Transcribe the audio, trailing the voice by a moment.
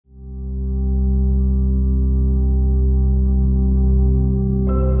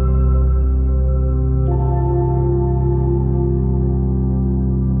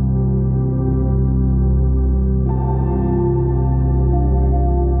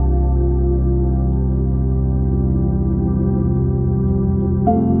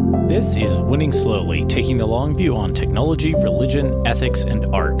This is Winning Slowly, taking the long view on technology, religion, ethics, and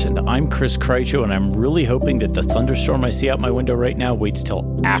art. And I'm Chris Krycho, and I'm really hoping that the thunderstorm I see out my window right now waits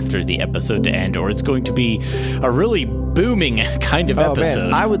till after the episode to end, or it's going to be a really booming kind of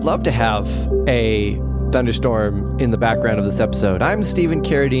episode. Man, I would love to have a thunderstorm in the background of this episode. I'm Stephen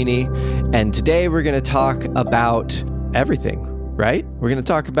Carradini, and today we're going to talk about everything. Right? We're going to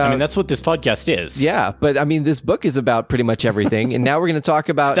talk about... I mean, that's what this podcast is. Yeah, but I mean, this book is about pretty much everything, and now we're going to talk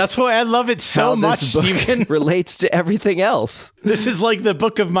about... That's why I love it so much, Stephen. Relates to everything else. This is like the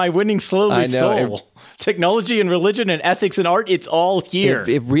book of my Winning Slowly soul. Technology and religion and ethics and art, it's all here.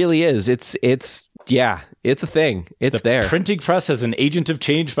 It really is. It's a thing. It's there. The Printing Press as an Agent of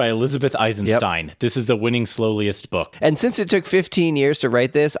Change by Elizabeth Eisenstein. Yep. This is the Winning Slowliest book. And since it took 15 years to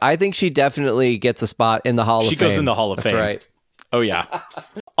write this, I think she definitely gets a spot in the Hall of Fame. She goes in the Hall of Fame. That's right. Oh, yeah.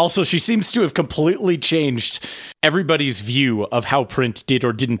 Also, she seems to have completely changed everybody's view of how print did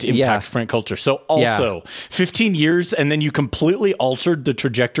or didn't impact print culture. So also, 15 years, and then you completely altered the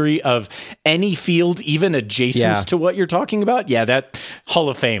trajectory of any field, even adjacent to what you're talking about. Yeah, that Hall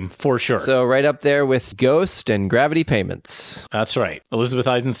of Fame, for sure. So right up there with Ghost and Gravity Payments. That's right. Elizabeth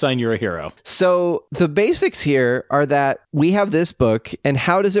Eisenstein, you're a hero. So the basics here are that we have this book, and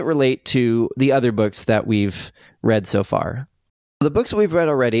how does it relate to the other books that we've read so far? The books that we've read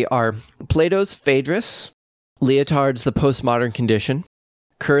already are Plato's Phaedrus, Lyotard's The Postmodern Condition,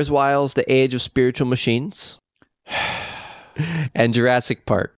 Kurzweil's The Age of Spiritual Machines, and Jurassic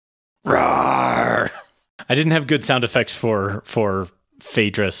Park. Roar! I didn't have good sound effects for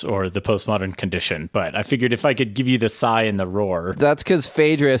Phaedrus or The Postmodern Condition, but I figured if I could give you the sigh and the roar. That's because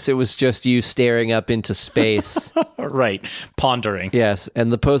Phaedrus, it was just you staring up into space. Right, pondering. Yes,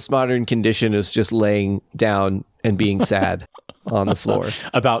 and The Postmodern Condition is just laying down and being sad. On the floor.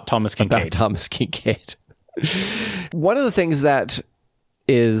 About Thomas Kincaid. One of the things that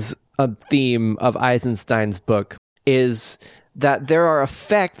is a theme of Eisenstein's book is that there are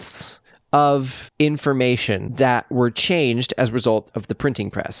effects of information that were changed as a result of the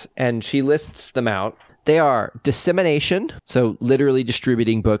printing press. And she lists them out. They are dissemination, so literally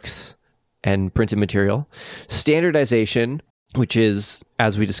distributing books and printed material, standardization, which is,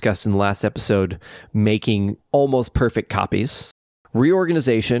 as we discussed in the last episode, making almost perfect copies.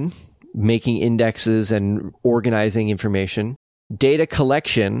 Reorganization, making indexes and organizing information. Data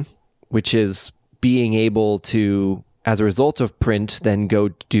collection, which is being able to, as a result of print, then go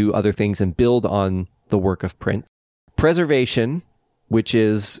do other things and build on the work of print. Preservation, which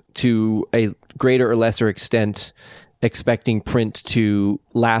is to a greater or lesser extent expecting print to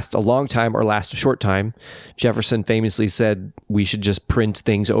last a long time or last a short time. Jefferson famously said we should just print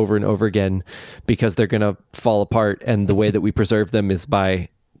things over and over again because they're going to fall apart, and the way that we preserve them is by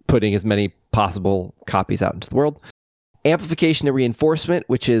putting as many possible copies out into the world. Amplification and reinforcement,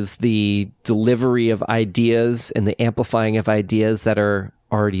 which is the delivery of ideas and the amplifying of ideas that are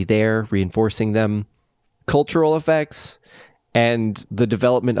already there, reinforcing them. Cultural effects, and the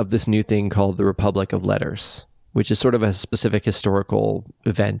development of this new thing called the Republic of Letters, which is sort of a specific historical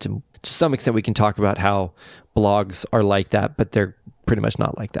event. And to some extent, we can talk about how blogs are like that, but they're pretty much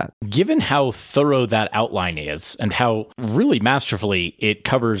not like that. Given how thorough that outline is and how really masterfully it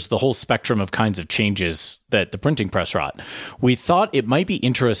covers the whole spectrum of kinds of changes that the printing press wrought, we thought it might be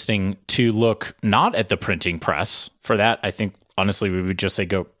interesting to look not at the printing press. For that, I think, honestly, we would just say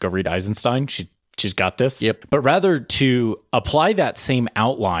go read Eisenstein. She's got this. Yep. But rather to apply that same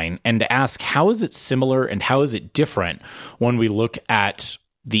outline and to ask how is it similar and how is it different when we look at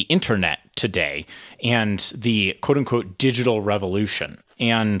the internet today and the quote unquote digital revolution.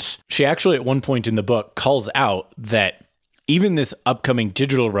 And she actually at one point in the book calls out that even this upcoming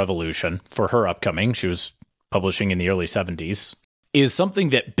digital revolution, for her upcoming, she was publishing in the early 70s, is something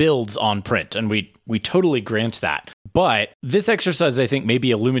that builds on print. And we totally grant that. But this exercise, I think, may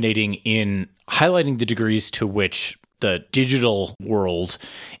be illuminating in highlighting the degrees to which the digital world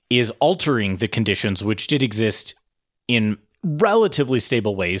is altering the conditions which did exist in relatively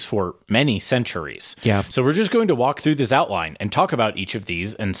stable ways for many centuries. Yeah. So we're just going to walk through this outline and talk about each of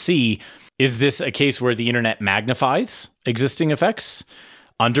these and see, is this a case where the internet magnifies existing effects?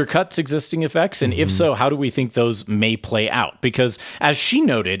 Undercuts existing effects? And if so, how do we think those may play out? Because as she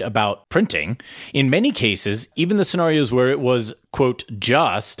noted about printing, in many cases, even the scenarios where it was, quote,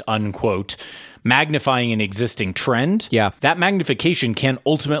 just, unquote, magnifying an existing trend, that magnification can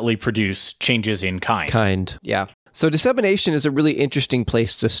ultimately produce changes in kind. Yeah. So dissemination is a really interesting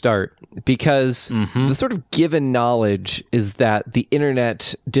place to start because the sort of given knowledge is that the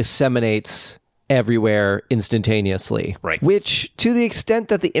internet disseminates everywhere instantaneously. Right. Which, to the extent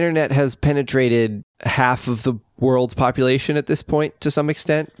that the internet has penetrated half of the world's population at this point to some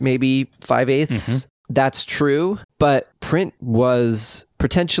extent, maybe 5/8. That's true, but print was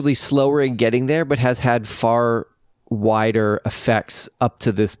potentially slower in getting there, but has had far wider effects up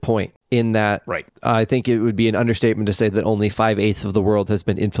to this point. In that, Right. I think it would be an understatement to say that only 5/8 of the world has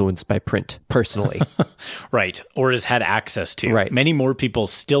been influenced by print, personally. Right. Or has had access to. Right. Many more people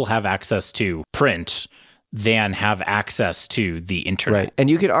still have access to print than have access to the internet. Right. And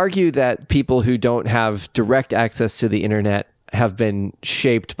you could argue that people who don't have direct access to the internet have been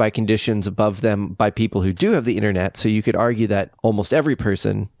shaped by conditions above them by people who do have the internet. So you could argue that almost every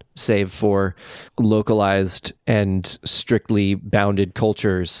person, save for localized and strictly bounded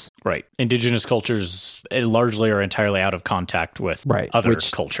cultures. Right. Indigenous cultures largely or entirely out of contact with other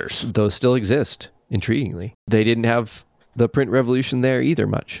cultures. Those still exist, intriguingly. They didn't have the print revolution there either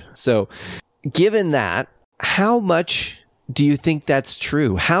much. So given that, how much do you think that's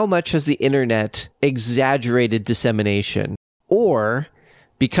true? How much has the internet exaggerated dissemination? Or,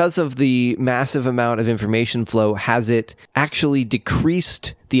 because of the massive amount of information flow, has it actually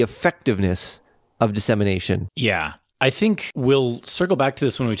decreased the effectiveness of dissemination? Yeah. I think we'll circle back to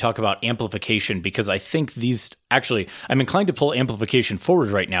this when we talk about amplification, because I think I'm inclined to pull amplification forward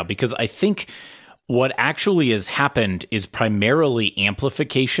right now, because I think what actually has happened is primarily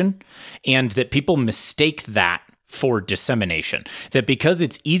amplification, and that people mistake that for dissemination. That because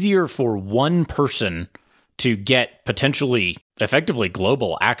it's easier for one person to get potentially effectively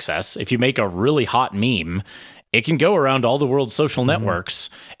global access, if you make a really hot meme, it can go around all the world's social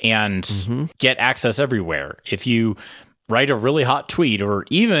networks and get access everywhere. If you write a really hot tweet, or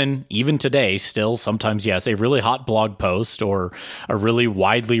even today still sometimes, yes, a really hot blog post or a really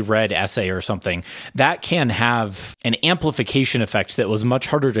widely read essay or something, that can have an amplification effect that was much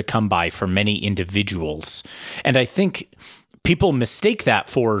harder to come by for many individuals. And I think people mistake that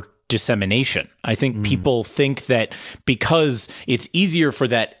for dissemination. I think people think that because it's easier for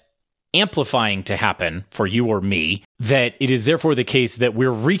that amplifying to happen for you or me, that it is therefore the case that we're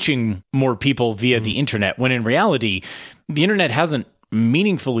reaching more people via the internet, when in reality, the internet hasn't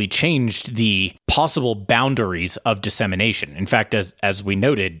meaningfully changed the possible boundaries of dissemination. In fact, as we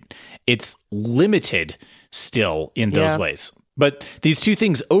noted, it's limited still in those ways. But these two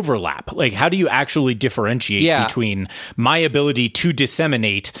things overlap. Like, how do you actually differentiate between my ability to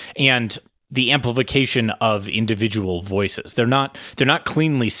disseminate and the amplification of individual voices? They're not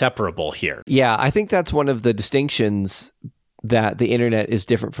cleanly separable here. Yeah, I think that's one of the distinctions that the internet is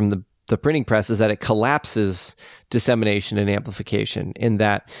different from the printing press, is that it collapses dissemination and amplification, in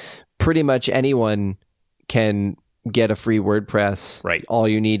that pretty much anyone can get a free WordPress. Right. All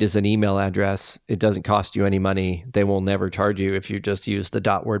you need is an email address. It doesn't cost you any money. They will never charge you if you just use the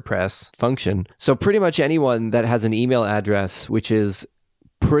 .wordpress function. So pretty much anyone that has an email address, which is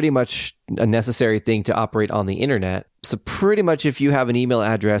pretty much a necessary thing to operate on the internet. So pretty much if you have an email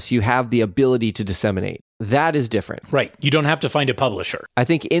address, you have the ability to disseminate. That is different. Right. You don't have to find a publisher. I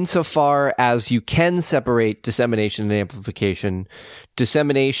think insofar as you can separate dissemination and amplification,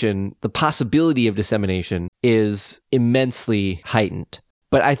 the possibility of dissemination is immensely heightened.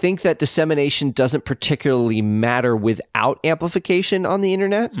 But I think that dissemination doesn't particularly matter without amplification on the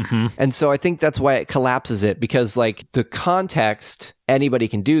internet. And so I think that's why it collapses it, because like the context, anybody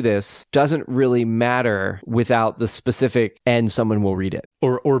can do this, doesn't really matter without the specific and someone will read it.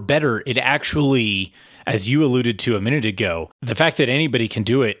 Or better, it actually, as you alluded to a minute ago, the fact that anybody can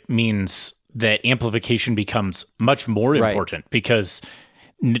do it means that amplification becomes much more important, because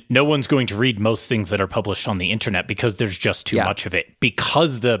no one's going to read most things that are published on the internet because there's just too much of it,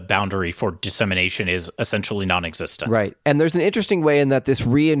 because the boundary for dissemination is essentially non-existent. Right. And there's an interesting way in that this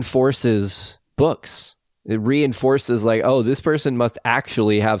reinforces books. It reinforces like, oh, this person must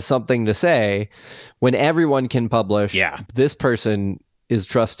actually have something to say when everyone can publish. Yeah. This person is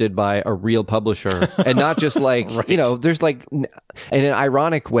trusted by a real publisher, and not just like, there's like, in an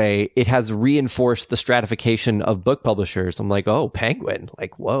ironic way, it has reinforced the stratification of book publishers. I'm like, oh, Penguin,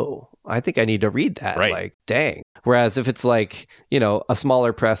 like, whoa, I think I need to read that. Right. Like, dang. Whereas if it's like, a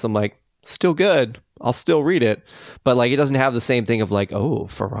smaller press, I'm like, still good. I'll still read it. But like, it doesn't have the same thing of like, oh,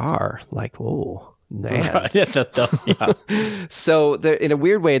 Farrar, like, oh, man. So there, in a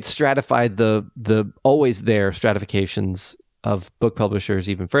weird way, it's stratified the always there stratifications of book publishers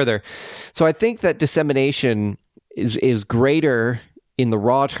even further. So I think that dissemination is greater in the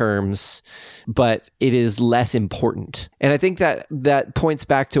raw terms, but it is less important. And I think that points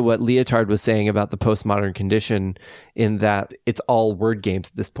back to what Leotard was saying about the postmodern condition, in that it's all word games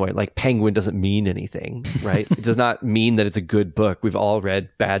at this point. Like Penguin doesn't mean anything, right? It does not mean that it's a good book. We've all read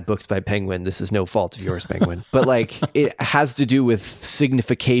bad books by Penguin. This is no fault of yours, Penguin. But like it has to do with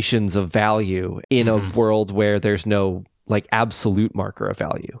significations of value in a world where there's no like absolute marker of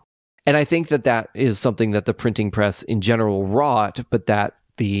value. And I think that is something that the printing press in general wrought, but that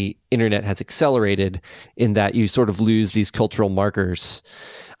the internet has accelerated, in that you sort of lose these cultural markers.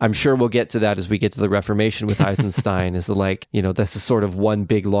 I'm sure we'll get to that as we get to the Reformation with Eisenstein, is this is sort of one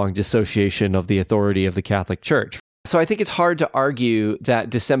big long dissociation of the authority of the Catholic Church. So I think it's hard to argue that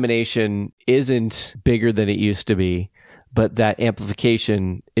dissemination isn't bigger than it used to be, but that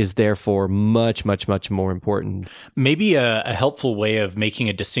amplification is therefore much, much, much more important. Maybe a helpful way of making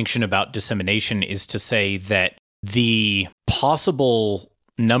a distinction about dissemination is to say that the possible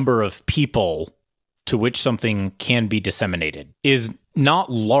number of people to which something can be disseminated is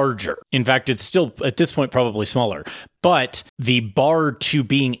not larger. In fact, it's still, at this point, probably smaller. But the bar to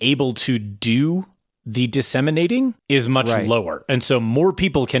being able to do the disseminating is much lower. And so more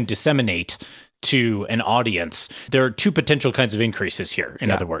people can disseminate to an audience. There are two potential kinds of increases here,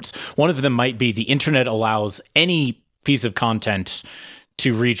 in other words. One of them might be the internet allows any piece of content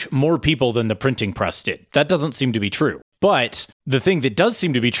to reach more people than the printing press did. That doesn't seem to be true. But the thing that does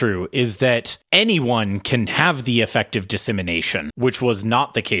seem to be true is that anyone can have the effective dissemination, which was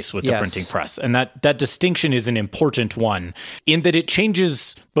not the case with the printing press. And that distinction is an important one, in that it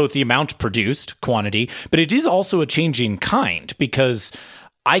changes both the amount produced, quantity, but it is also a change in kind, because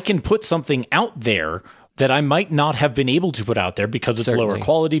I can put something out there that I might not have been able to put out there because it's lower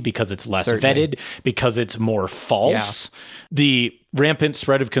quality, because it's less vetted, because it's more false. The rampant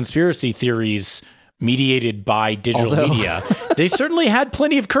spread of conspiracy theories mediated by digital media, they certainly had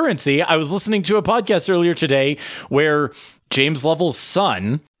plenty of currency. I was listening to a podcast earlier today where James Lovell's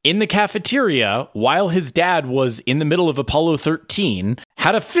son, in the cafeteria, while his dad was in the middle of Apollo 13,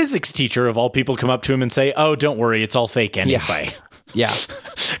 had a physics teacher, of all people, come up to him and say, "Oh, don't worry, it's all fake anyway." Yeah.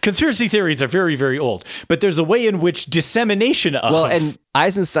 Conspiracy theories are very, very old, but there's a way in which dissemination of... Well, and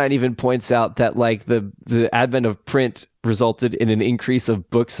Eisenstein even points out that like the advent of print resulted in an increase of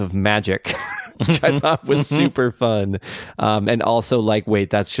books of magic, which I thought was super fun. And also like, wait,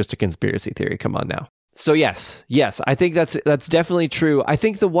 that's just a conspiracy theory. Come on now. So yes, I think that's definitely true. I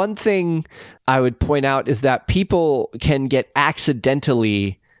think the one thing I would point out is that people can get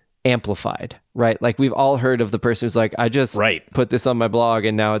accidentally amplified, right? Like we've all heard of the person who's like, I just put this on my blog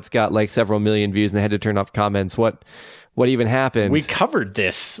and now it's got like several million views and I had to turn off comments. What even happened? We covered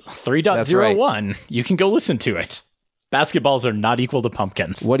this 3.01. You can go listen to it. Basketballs are not equal to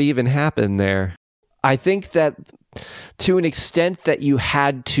pumpkins. What even happened there? I think that to an extent that you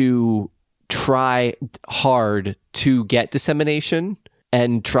had to try hard to get dissemination,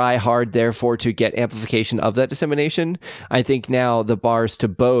 and try hard, therefore, to get amplification of that dissemination. I think now the bars to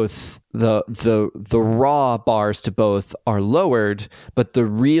both, the raw bars to both are lowered, but the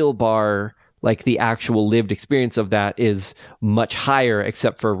real bar, like the actual lived experience of that, is much higher,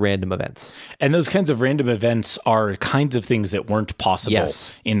 except for random events. And those kinds of random events are kinds of things that weren't possible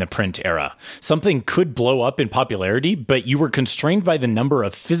in the print era. Something could blow up in popularity, but you were constrained by the number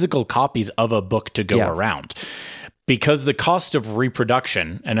of physical copies of a book to go around. Because the cost of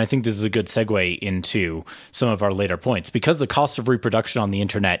reproduction, and I think this is a good segue into some of our later points, because the cost of reproduction on the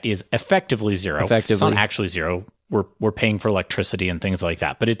internet is effectively zero. It's not actually zero. We're paying for electricity and things like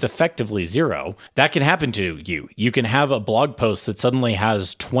that, but it's effectively zero. That can happen to you. You can have a blog post that suddenly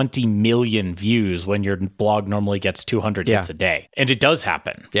has 20 million views when your blog normally gets 200 hits a day. And it does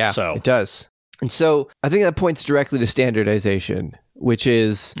happen. Yeah, so it does. And so I think that points directly to standardization, which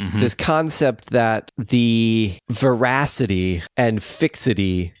is this concept that the veracity and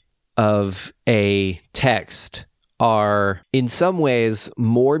fixity of a text are in some ways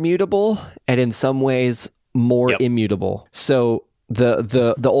more mutable and in some ways more immutable. So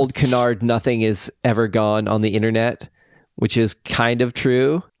the old canard, nothing is ever gone on the internet, which is kind of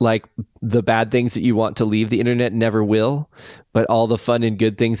true. Like the bad things that you want to leave the internet never will, but all the fun and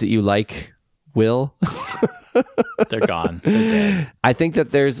good things that you like will. They're gone. They're dead. I think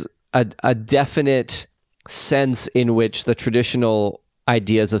that there's a definite sense in which the traditional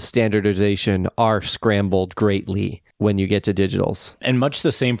ideas of standardization are scrambled greatly when you get to digitals. And much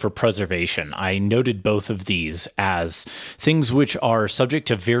the same for preservation. I noted both of these as things which are subject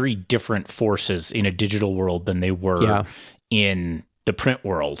to very different forces in a digital world than they were in the print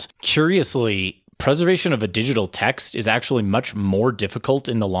world. Curiously, preservation of a digital text is actually much more difficult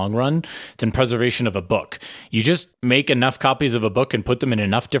in the long run than preservation of a book. You just make enough copies of a book and put them in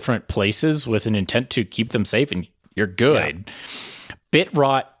enough different places with an intent to keep them safe, and you're good. Yeah. Bit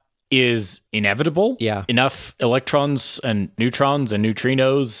rot is inevitable. Yeah. Enough electrons and neutrons and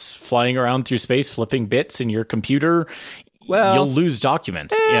neutrinos flying around through space, flipping bits in your computer, you'll lose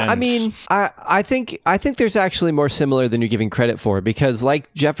documents. I mean, I think there's actually more similar than you're giving credit for, because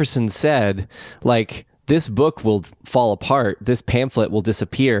like Jefferson said, like, this book will fall apart. This pamphlet will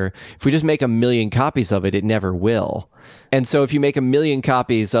disappear. If we just make 1 million copies of it, it never will. And so if you make 1 million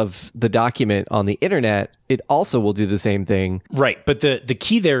copies of the document on the internet, it also will do the same thing. Right. But the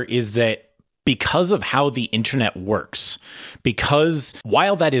key there is that because of how the internet works, because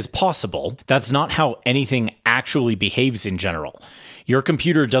while that is possible, that's not how anything actually behaves in general. Your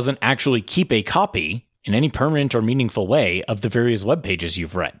computer doesn't actually keep a copy in any permanent or meaningful way of the various web pages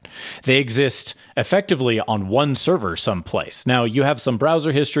you've read. They exist effectively on one server someplace. Now, you have some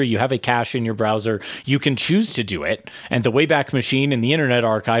browser history, you have a cache in your browser, you can choose to do it, and the Wayback Machine and the Internet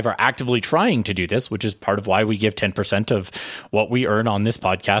Archive are actively trying to do this, which is part of why we give 10% of what we earn on this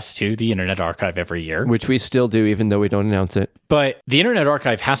podcast to the Internet Archive every year. Which we still do, even though we don't announce it. But the Internet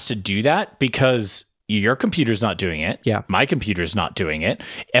Archive has to do that because your computer's not doing it. Yeah. My computer's not doing it.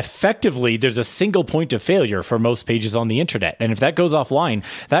 Effectively, there's a single point of failure for most pages on the internet. And if that goes offline,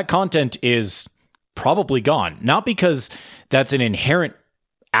 that content is probably gone. Not because that's an inherent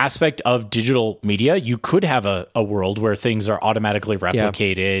aspect of digital media. You could have a world where things are automatically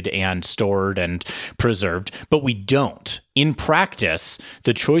replicated and stored and preserved, but we don't. In practice,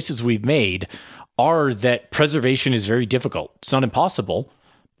 the choices we've made are that preservation is very difficult. It's not impossible,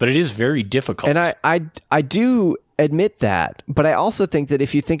 but it is very difficult. And I do admit that, but I also think that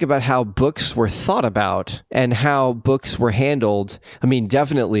if you think about how books were thought about and how books were handled,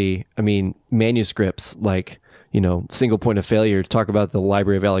 definitely, manuscripts, like, single point of failure, talk about the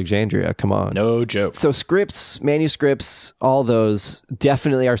Library of Alexandria, come on. No joke. So scripts, manuscripts, all those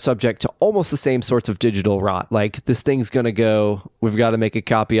definitely are subject to almost the same sorts of digital rot. Like, this thing's going to go, we've got to make a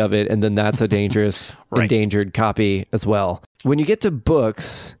copy of it, and then that's a dangerous, endangered copy as well. When you get to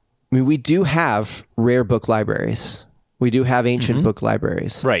books, we do have rare book libraries. We do have ancient book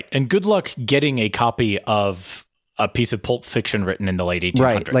libraries. Right. And good luck getting a copy of a piece of pulp fiction written in the late 1800s.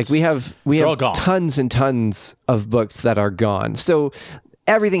 Right. Like we have tons and tons of books that are gone. So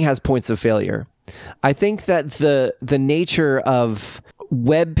everything has points of failure. I think that the nature of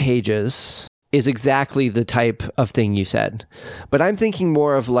web pages is exactly the type of thing you said. But I'm thinking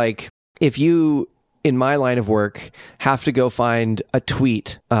more of like, if you, in my line of work, have to go find a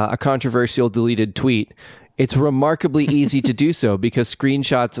tweet, a controversial deleted tweet, it's remarkably easy to do so because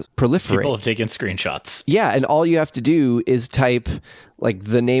screenshots proliferate. People have taken screenshots. Yeah, and all you have to do is type like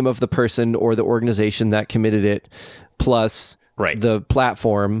the name of the person or the organization that committed it, plus the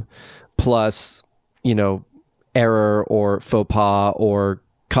platform, plus, error or faux pas or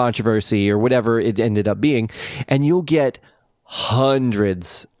controversy or whatever it ended up being, and you'll get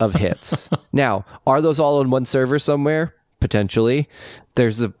hundreds of hits. Now, are those all on one server somewhere? Potentially.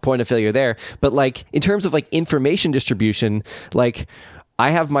 There's the point of failure there. But like in terms of like information distribution, like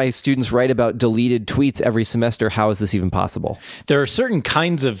I have my students write about deleted tweets every semester. How is this even possible? There are certain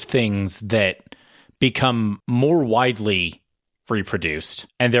kinds of things that become more widely reproduced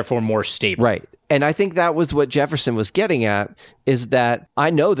and therefore more stable. Right. And I think that was what Jefferson was getting at, is that I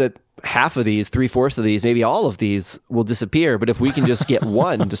know that half of these, 3/4 of these, maybe all of these will disappear. But if we can just get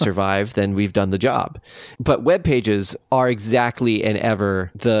one to survive, then we've done the job. But web pages are exactly and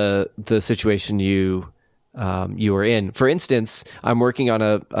ever the situation you are in. For instance, I'm working on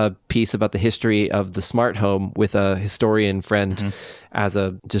a piece about the history of the smart home with a historian friend as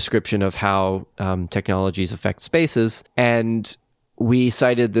a description of how technologies affect spaces. And we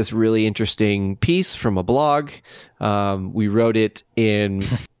cited this really interesting piece from a blog. We wrote it in...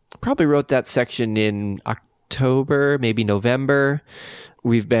 Probably wrote that section in October, maybe November.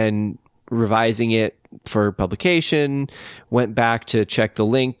 We've been revising it for publication, went back to check the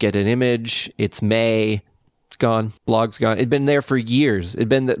link, get an image. It's May. It's gone. Blog's gone. It'd been there for years.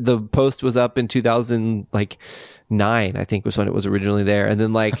 The post was up in 2009, I think was when it was originally there. And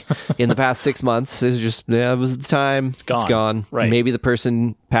then like in the past 6 months, it was the time. It's gone. Right. Maybe the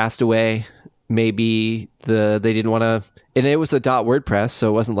person passed away. Maybe they didn't want to, and it was a .wordpress, so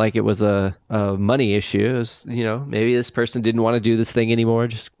it wasn't like it was a money issue. It was, maybe this person didn't want to do this thing anymore,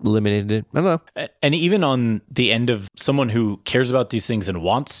 just eliminated it. I don't know. And even on the end of someone who cares about these things and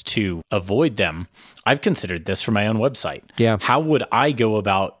wants to avoid them, I've considered this for my own website. Yeah. How would I go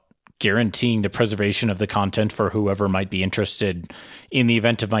about guaranteeing the preservation of the content for whoever might be interested in the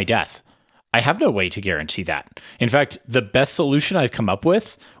event of my death? I have no way to guarantee that. In fact, the best solution I've come up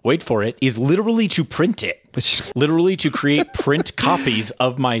with, wait for it, is literally to print it. Literally to create print copies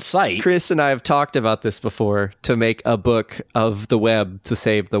of my site. Chris and I have talked about this before, to make a book of the web to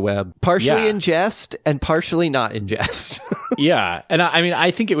save the web. Partially in jest and partially not in jest. Yeah. And I mean,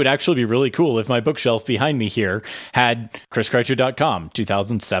 I think it would actually be really cool if my bookshelf behind me here had chriskreitcher.com,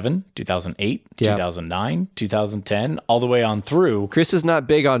 2007, 2008, 2009, 2010, all the way on through. Chris is not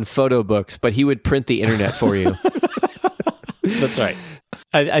big on photo books, but he would print the internet for you. That's right.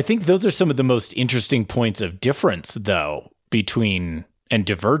 I think those are some of the most interesting points of difference, though, between and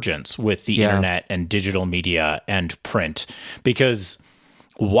divergence with the internet and digital media and print. Because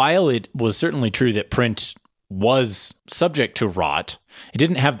while it was certainly true that print was subject to rot, it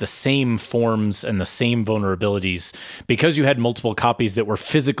didn't have the same forms and the same vulnerabilities because you had multiple copies that were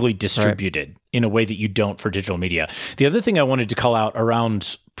physically distributed in a way that you don't for digital media. The other thing I wanted to call out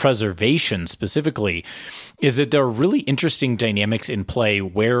around preservation specifically is that there are really interesting dynamics in play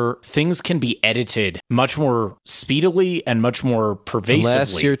where things can be edited much more speedily and much more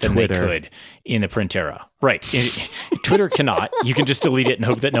pervasively than they could in the print era. Right. Twitter cannot. You can just delete it and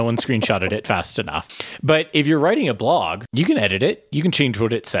hope that no one screenshotted it fast enough. But if you're writing a blog, you can edit it. You can change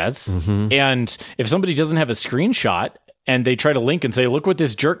what it says. Mm-hmm. And if somebody doesn't have a screenshot and they try to link and say, look what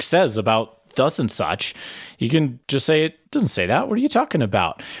this jerk says about thus and such, you can just say, it doesn't say that. What are you talking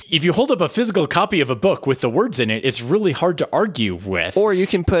about? If you hold up a physical copy of a book with the words in it, it's really hard to argue with. Or you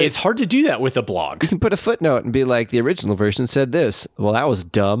can it's hard to do that with a blog. You can put a footnote and be like, the original version said this. Well, that was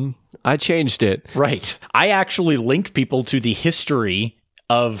dumb. I changed it. Right. I actually link people to the history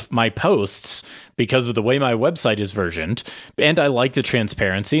of my posts because of the way my website is versioned. And I like the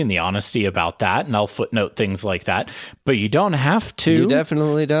transparency and the honesty about that. And I'll footnote things like that. But you don't have to. You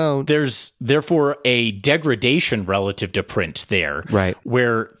definitely don't. There's therefore a degradation relative to print there. Right.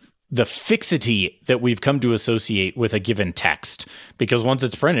 Where the fixity that we've come to associate with a given text, because once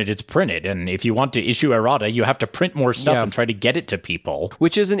it's printed, it's printed. And if you want to issue errata, you have to print more stuff and try to get it to people.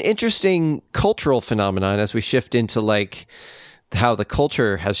 Which is an interesting cultural phenomenon as we shift into like how the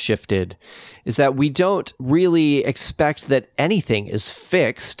culture has shifted, is that we don't really expect that anything is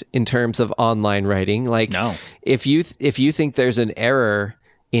fixed in terms of online writing. Like, no. if you think there's an error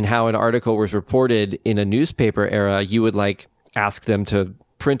in how an article was reported in a newspaper era, you would like ask them to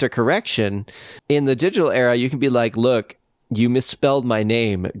print a correction. In the digital era, you can be like, look, you misspelled my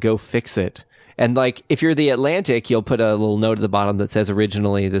name, go fix it. And like, if you're the Atlantic, you'll put a little note at the bottom that says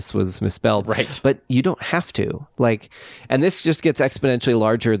originally this was misspelled. Right. But you don't have to. Like, and this just gets exponentially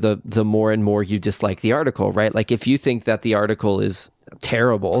larger the more and more you dislike the article, right? Like, if you think that the article is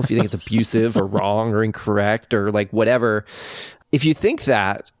terrible, if you think it's abusive or wrong or incorrect or like whatever, if you think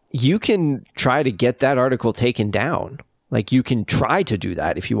that, you can try to get that article taken down. Like, you can try to do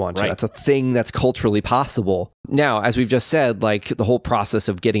that if you want to. Right. That's a thing that's culturally possible. Now, as we've just said, like, the whole process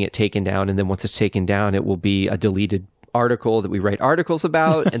of getting it taken down, and then once it's taken down, it will be a deleted article that we write articles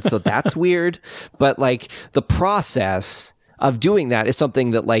about. And so that's weird. But like, the process of doing that is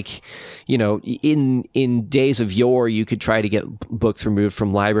something that, like, you know, in days of yore, you could try to get books removed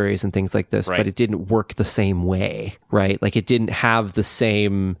from libraries and things like this, right. But it didn't work the same way, right? Like, it didn't have the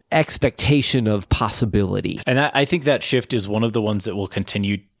same expectation of possibility. And I think that shift is one of the ones that will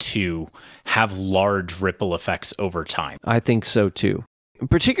continue to have large ripple effects over time. I think so too.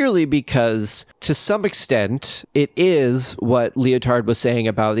 Particularly because, to some extent, it is what Leotard was saying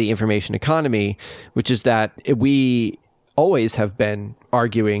about the information economy, which is that we always have been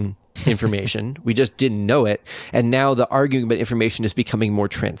arguing information. We just didn't know it. And now the arguing about information is becoming more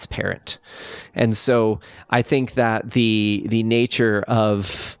transparent. And so I think that the nature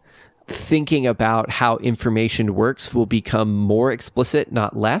of thinking about how information works will become more explicit,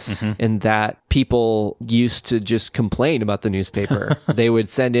 not less, and that people used to just complain about the newspaper. They would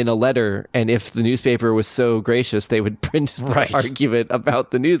send in a letter, and if the newspaper was so gracious, they would print an argument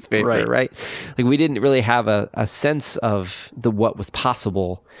about the newspaper, right? Like, we didn't really have a sense of what was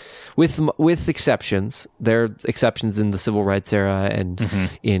possible, with exceptions. There are exceptions in the civil rights era and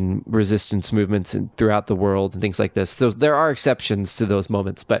in resistance movements throughout the world and things like this. So there are exceptions to those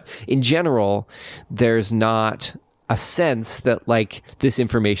moments, but in general, there's not a sense that, like, this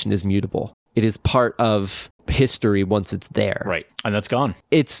information is mutable. It is part of history once it's there. Right. And that's gone.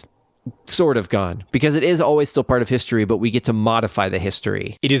 It's sort of gone, because it is always still part of history, but we get to modify the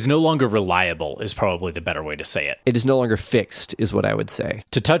history. It is no longer reliable is probably the better way to say it. It is no longer fixed, is what I would say.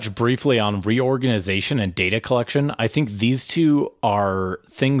 To touch briefly on reorganization and data collection, I think these two are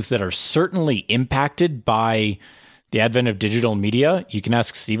things that are certainly impacted by the advent of digital media, you can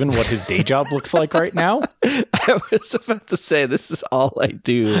ask Steven what his day job looks like right now. I was about to say, this is all I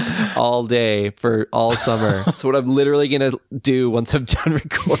do all day for all summer. It's what I'm literally going to do once I'm done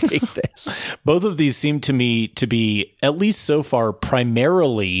recording this. Both of these seem to me to be, at least so far,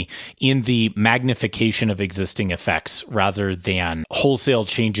 primarily in the magnification of existing effects rather than wholesale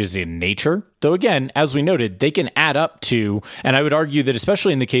changes in nature. Though again, as we noted, they can add up to, and I would argue that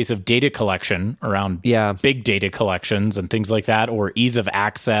especially in the case of data collection around big data collections and things like that, or ease of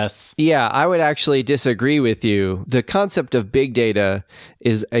access. Yeah, I would actually disagree with you. The concept of big data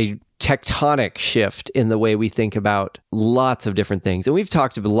is a tectonic shift in the way we think about lots of different things. And we've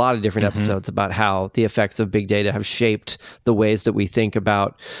talked about a lot of different episodes about how the effects of big data have shaped the ways that we think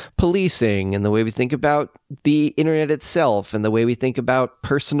about policing and the way we think about the internet itself and the way we think about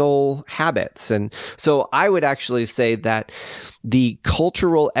personal habits. And so I would actually say that the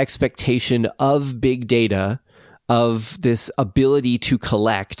cultural expectation of big data, of this ability to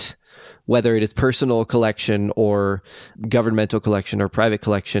collect, whether it is personal collection or governmental collection or private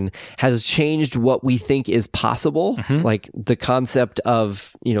collection, has changed what we think is possible. Like the concept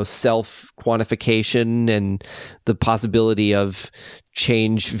of, self-quantification and the possibility of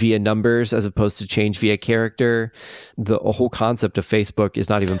change via numbers as opposed to change via character. The whole concept of Facebook is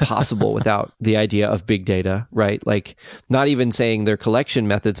not even possible without the idea of big data, right? Like not even saying their collection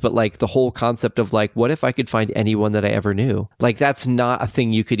methods, but like the whole concept of like, what if I could find anyone that I ever knew? Like that's not a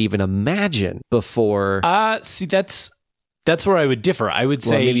thing you could even imagine before. See, that's where I would differ. I would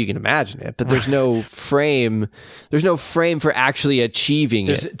say maybe you can imagine it, but there's no frame. There's no frame for actually achieving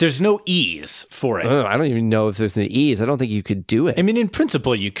it. There's no ease for it. I don't even know if there's an ease. I don't think you could do it. I mean, in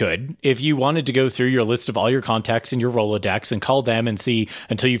principle, you could. If you wanted to go through your list of all your contacts in your Rolodex and call them and see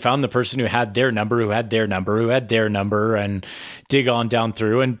until you found the person who had their number, who had their number, who had their number, and dig on down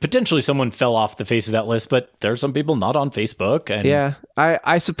through, and potentially someone fell off the face of that list, but there are some people not on Facebook. And yeah,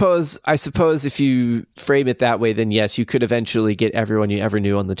 I suppose if you frame it that way, then yes, you could eventually get everyone you ever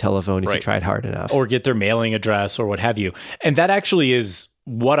knew on the telephone if you tried hard enough. Or get their mailing address or what have you. And that actually is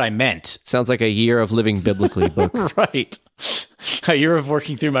what I meant. Sounds like a year of living biblically book. Right. A year of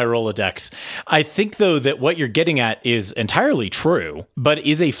working through my Rolodex. I think, though, that what you're getting at is entirely true, but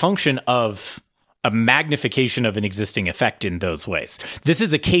is a function of a magnification of an existing effect in those ways. This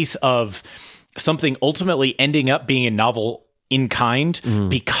is a case of something ultimately ending up being a novel in kind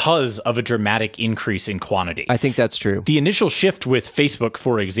because of a dramatic increase in quantity. I think that's true. The initial shift with Facebook,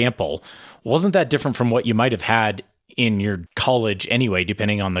 for example, wasn't that different from what you might have had in your college anyway,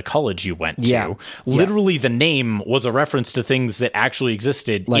 depending on the college you went to. Literally, the name was a reference to things that actually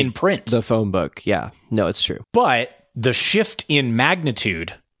existed like in print. The phone book. Yeah. No, it's true. But the shift in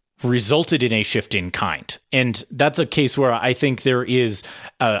magnitude resulted in a shift in kind. And that's a case where I think there is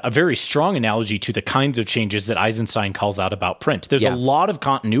a very strong analogy to the kinds of changes that Eisenstein calls out about print. There's a lot of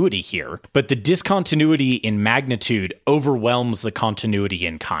continuity here, but the discontinuity in magnitude overwhelms the continuity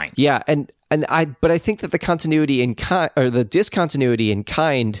in kind. Yeah, but I think that the continuity in kind, or the discontinuity in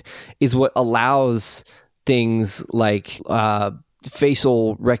kind, is what allows things like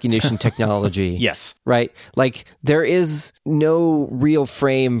facial recognition technology. Yes. Right? Like there is no real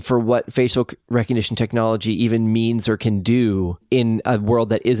frame for what facial recognition technology even means or can do in a world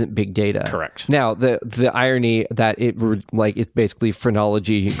that isn't big data. Correct. Now, the irony that it's basically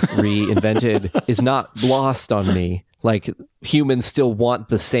phrenology reinvented is not lost on me. Like humans still want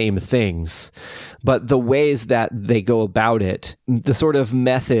the same things, but the ways that they go about it, the sort of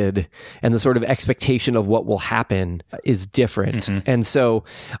method and the sort of expectation of what will happen is different. And so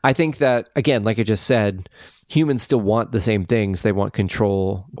I think that, again, like I just said, humans still want the same things. They want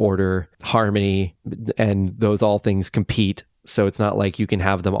control, order, harmony, and those all things compete. So it's not like you can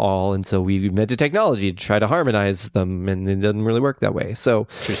have them all. And so we invented technology to try to harmonize them, and it doesn't really work that way. So,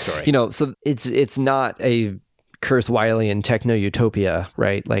 true story. So it's not a Kurzweilian techno-utopia,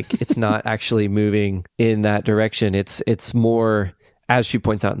 right? Like it's not actually moving in that direction. It's more, as she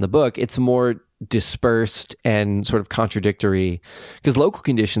points out in the book, it's more dispersed and sort of contradictory because local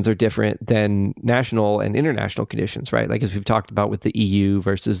conditions are different than national and international conditions, right? Like as we've talked about with the EU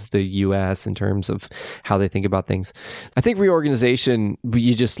versus the US in terms of how they think about things. I think reorganization,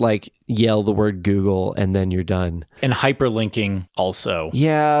 you just like yell the word Google and then you're done. And hyperlinking also.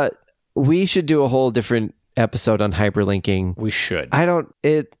 Yeah, we should do a whole different episode on hyperlinking. We should.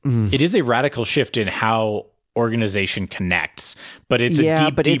 It is a radical shift in how organization connects, but it's a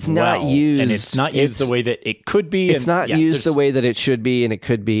deep not used, and it's not used the way that it could be. It's not used the way that it should be, and it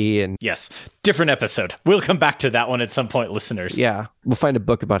could be. And yes, different episode. We'll come back to that one at some point, listeners. Yeah, we'll find a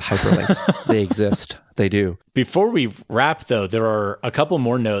book about hyperlinks. They exist. They do. Before we wrap, though, there are a couple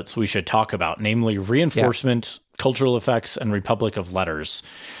more notes we should talk about, namely reinforcement Cultural Effects, and Republic of Letters.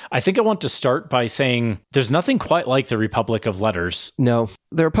 I think I want to start by saying there's nothing quite like the Republic of Letters. No,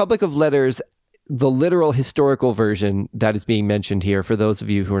 the Republic of Letters, the literal historical version that is being mentioned here, for those of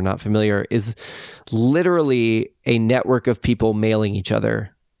you who are not familiar, is literally a network of people mailing each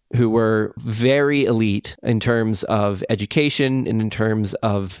other who were very elite in terms of education and in terms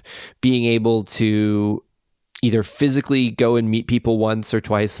of being able to either physically go and meet people once or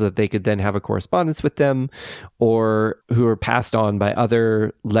twice so that they could then have a correspondence with them, or who were passed on by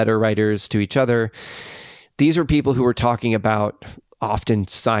other letter writers to each other. These were people who were talking about often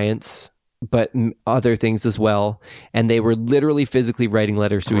science, but other things as well. And they were literally physically writing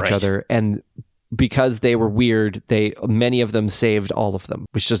letters to each other. And because they were weird, many of them saved all of them,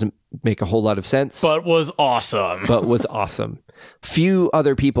 which doesn't make a whole lot of sense. But was awesome. Few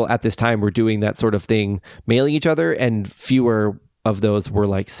other people at this time were doing that sort of thing, mailing each other, and fewer of those were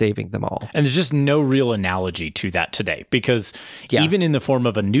like saving them all. And there's just no real analogy to that today, because even in the form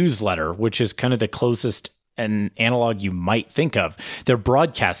of a newsletter, which is kind of the closest an analog you might think of, they're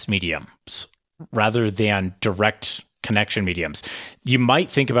broadcast mediums rather than direct connection mediums. You might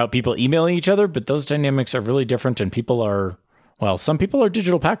think about people emailing each other, but those dynamics are really different, and some people are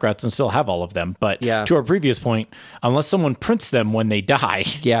digital pack rats and still have all of them. But to our previous point, unless someone prints them when they die,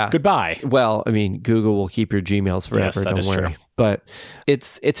 goodbye. Well, I mean, Google will keep your Gmails forever, yes, don't worry. True. But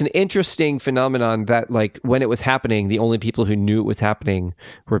it's an interesting phenomenon that, like, when it was happening, the only people who knew it was happening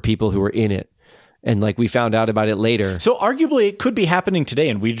were people who were in it. And like we found out about it later. So arguably it could be happening today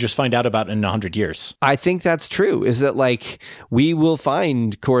and we just find out about it in 100 years. I think that's true, is that like we will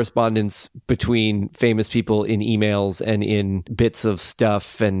find correspondence between famous people in emails and in bits of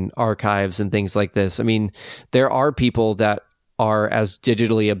stuff and archives and things like this. I mean, there are people that are as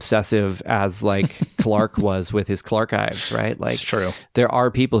digitally obsessive as like Clark was with his Clarkives, right? Like, it's true. There are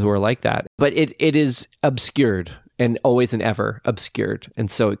people who are like that, but it is obscured and always and ever obscured.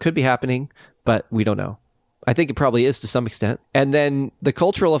 And so it could be happening, but we don't know. I think it probably is to some extent. And then the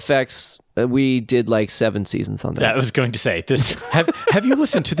Cultural Effects, we did like 7 seasons on that. I was going to say this. Have you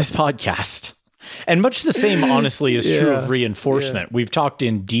listened to this podcast? And much the same, honestly, is true of reinforcement. Yeah. We've talked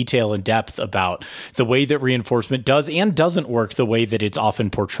in detail and depth about the way that reinforcement does and doesn't work the way that it's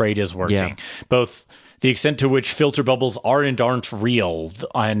often portrayed as working. Both the extent to which filter bubbles are and aren't real,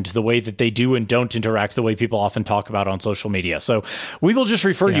 and the way that they do and don't interact the way people often talk about on social media. So we will just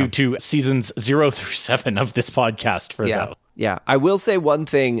refer you to seasons 0 through 7 of this podcast for that. Yeah. I will say one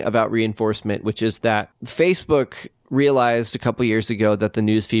thing about reinforcement, which is that Facebook realized a couple years ago that the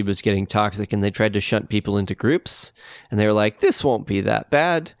newsfeed was getting toxic, and they tried to shunt people into groups. And they were like, this won't be that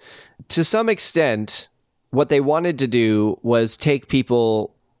bad. To some extent, what they wanted to do was take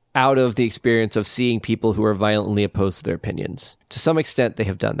people out of the experience of seeing people who are violently opposed to their opinions. To some extent, they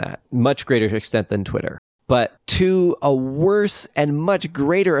have done that. Much greater extent than Twitter. But to a worse and much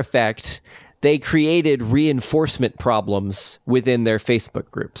greater effect, they created reinforcement problems within their Facebook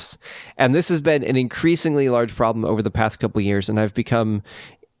groups. And this has been an increasingly large problem over the past couple of years, and I've become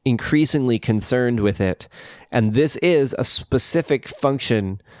increasingly concerned with it. And this is a specific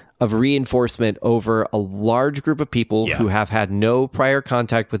function of reinforcement over a large group of people who have had no prior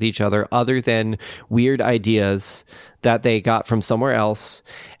contact with each other than weird ideas that they got from somewhere else.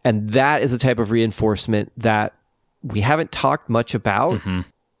 And that is a type of reinforcement that we haven't talked much about,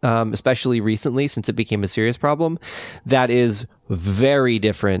 especially recently since it became a serious problem. That is very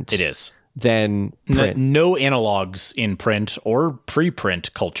different. It is. Than print. No analogs in print or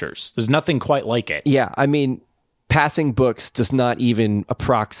pre-print cultures. There's nothing quite like it. Yeah, I mean, passing books does not even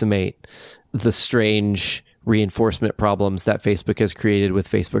approximate the strange reinforcement problems that Facebook has created with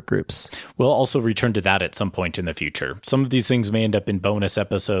Facebook groups. We'll also return to that at some point in the future. Some of these things may end up in bonus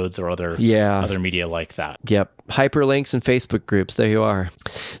episodes or other media like that. Yep. Hyperlinks and Facebook groups. There you are.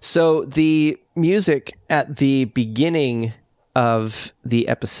 So the music at the beginning of the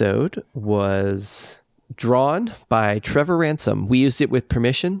episode was drawn by Trevor Ransom. We used it with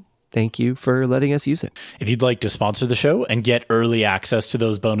permission. Thank you for letting us use it. If you'd like to sponsor the show and get early access to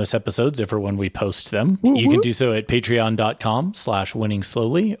those bonus episodes if or when we post them, you can do so at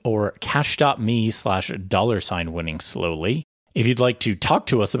patreon.com/winningslowly or cash.me/$winningslowly. If you'd like to talk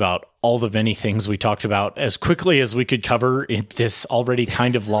to us about all the many things we talked about as quickly as we could cover in this already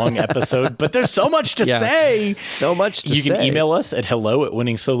kind of long episode, but there's so much to say. So much to say. You can email us at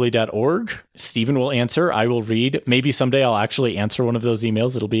hello@winningslowly.org. Stephen will answer. I will read. Maybe someday I'll actually answer one of those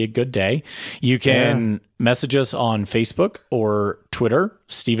emails. It'll be a good day. You can message us on Facebook or Twitter.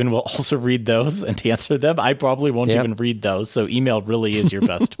 Stephen will also read those and answer them. I probably won't even read those, so email really is your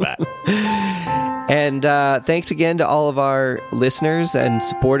best bet. And thanks again to all of our listeners and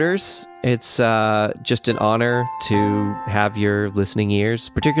supporters. It's just an honor to have your listening ears,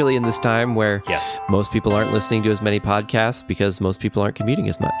 particularly in this time where most people aren't listening to as many podcasts because most people aren't commuting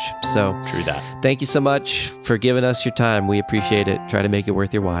as much. So True that. Thank you so much for giving us your time. We appreciate it. Try to make it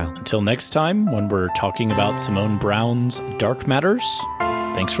worth your while. Until next time, when we're talking about Simone Browne's Dark Matters,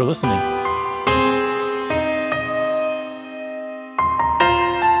 thanks for listening.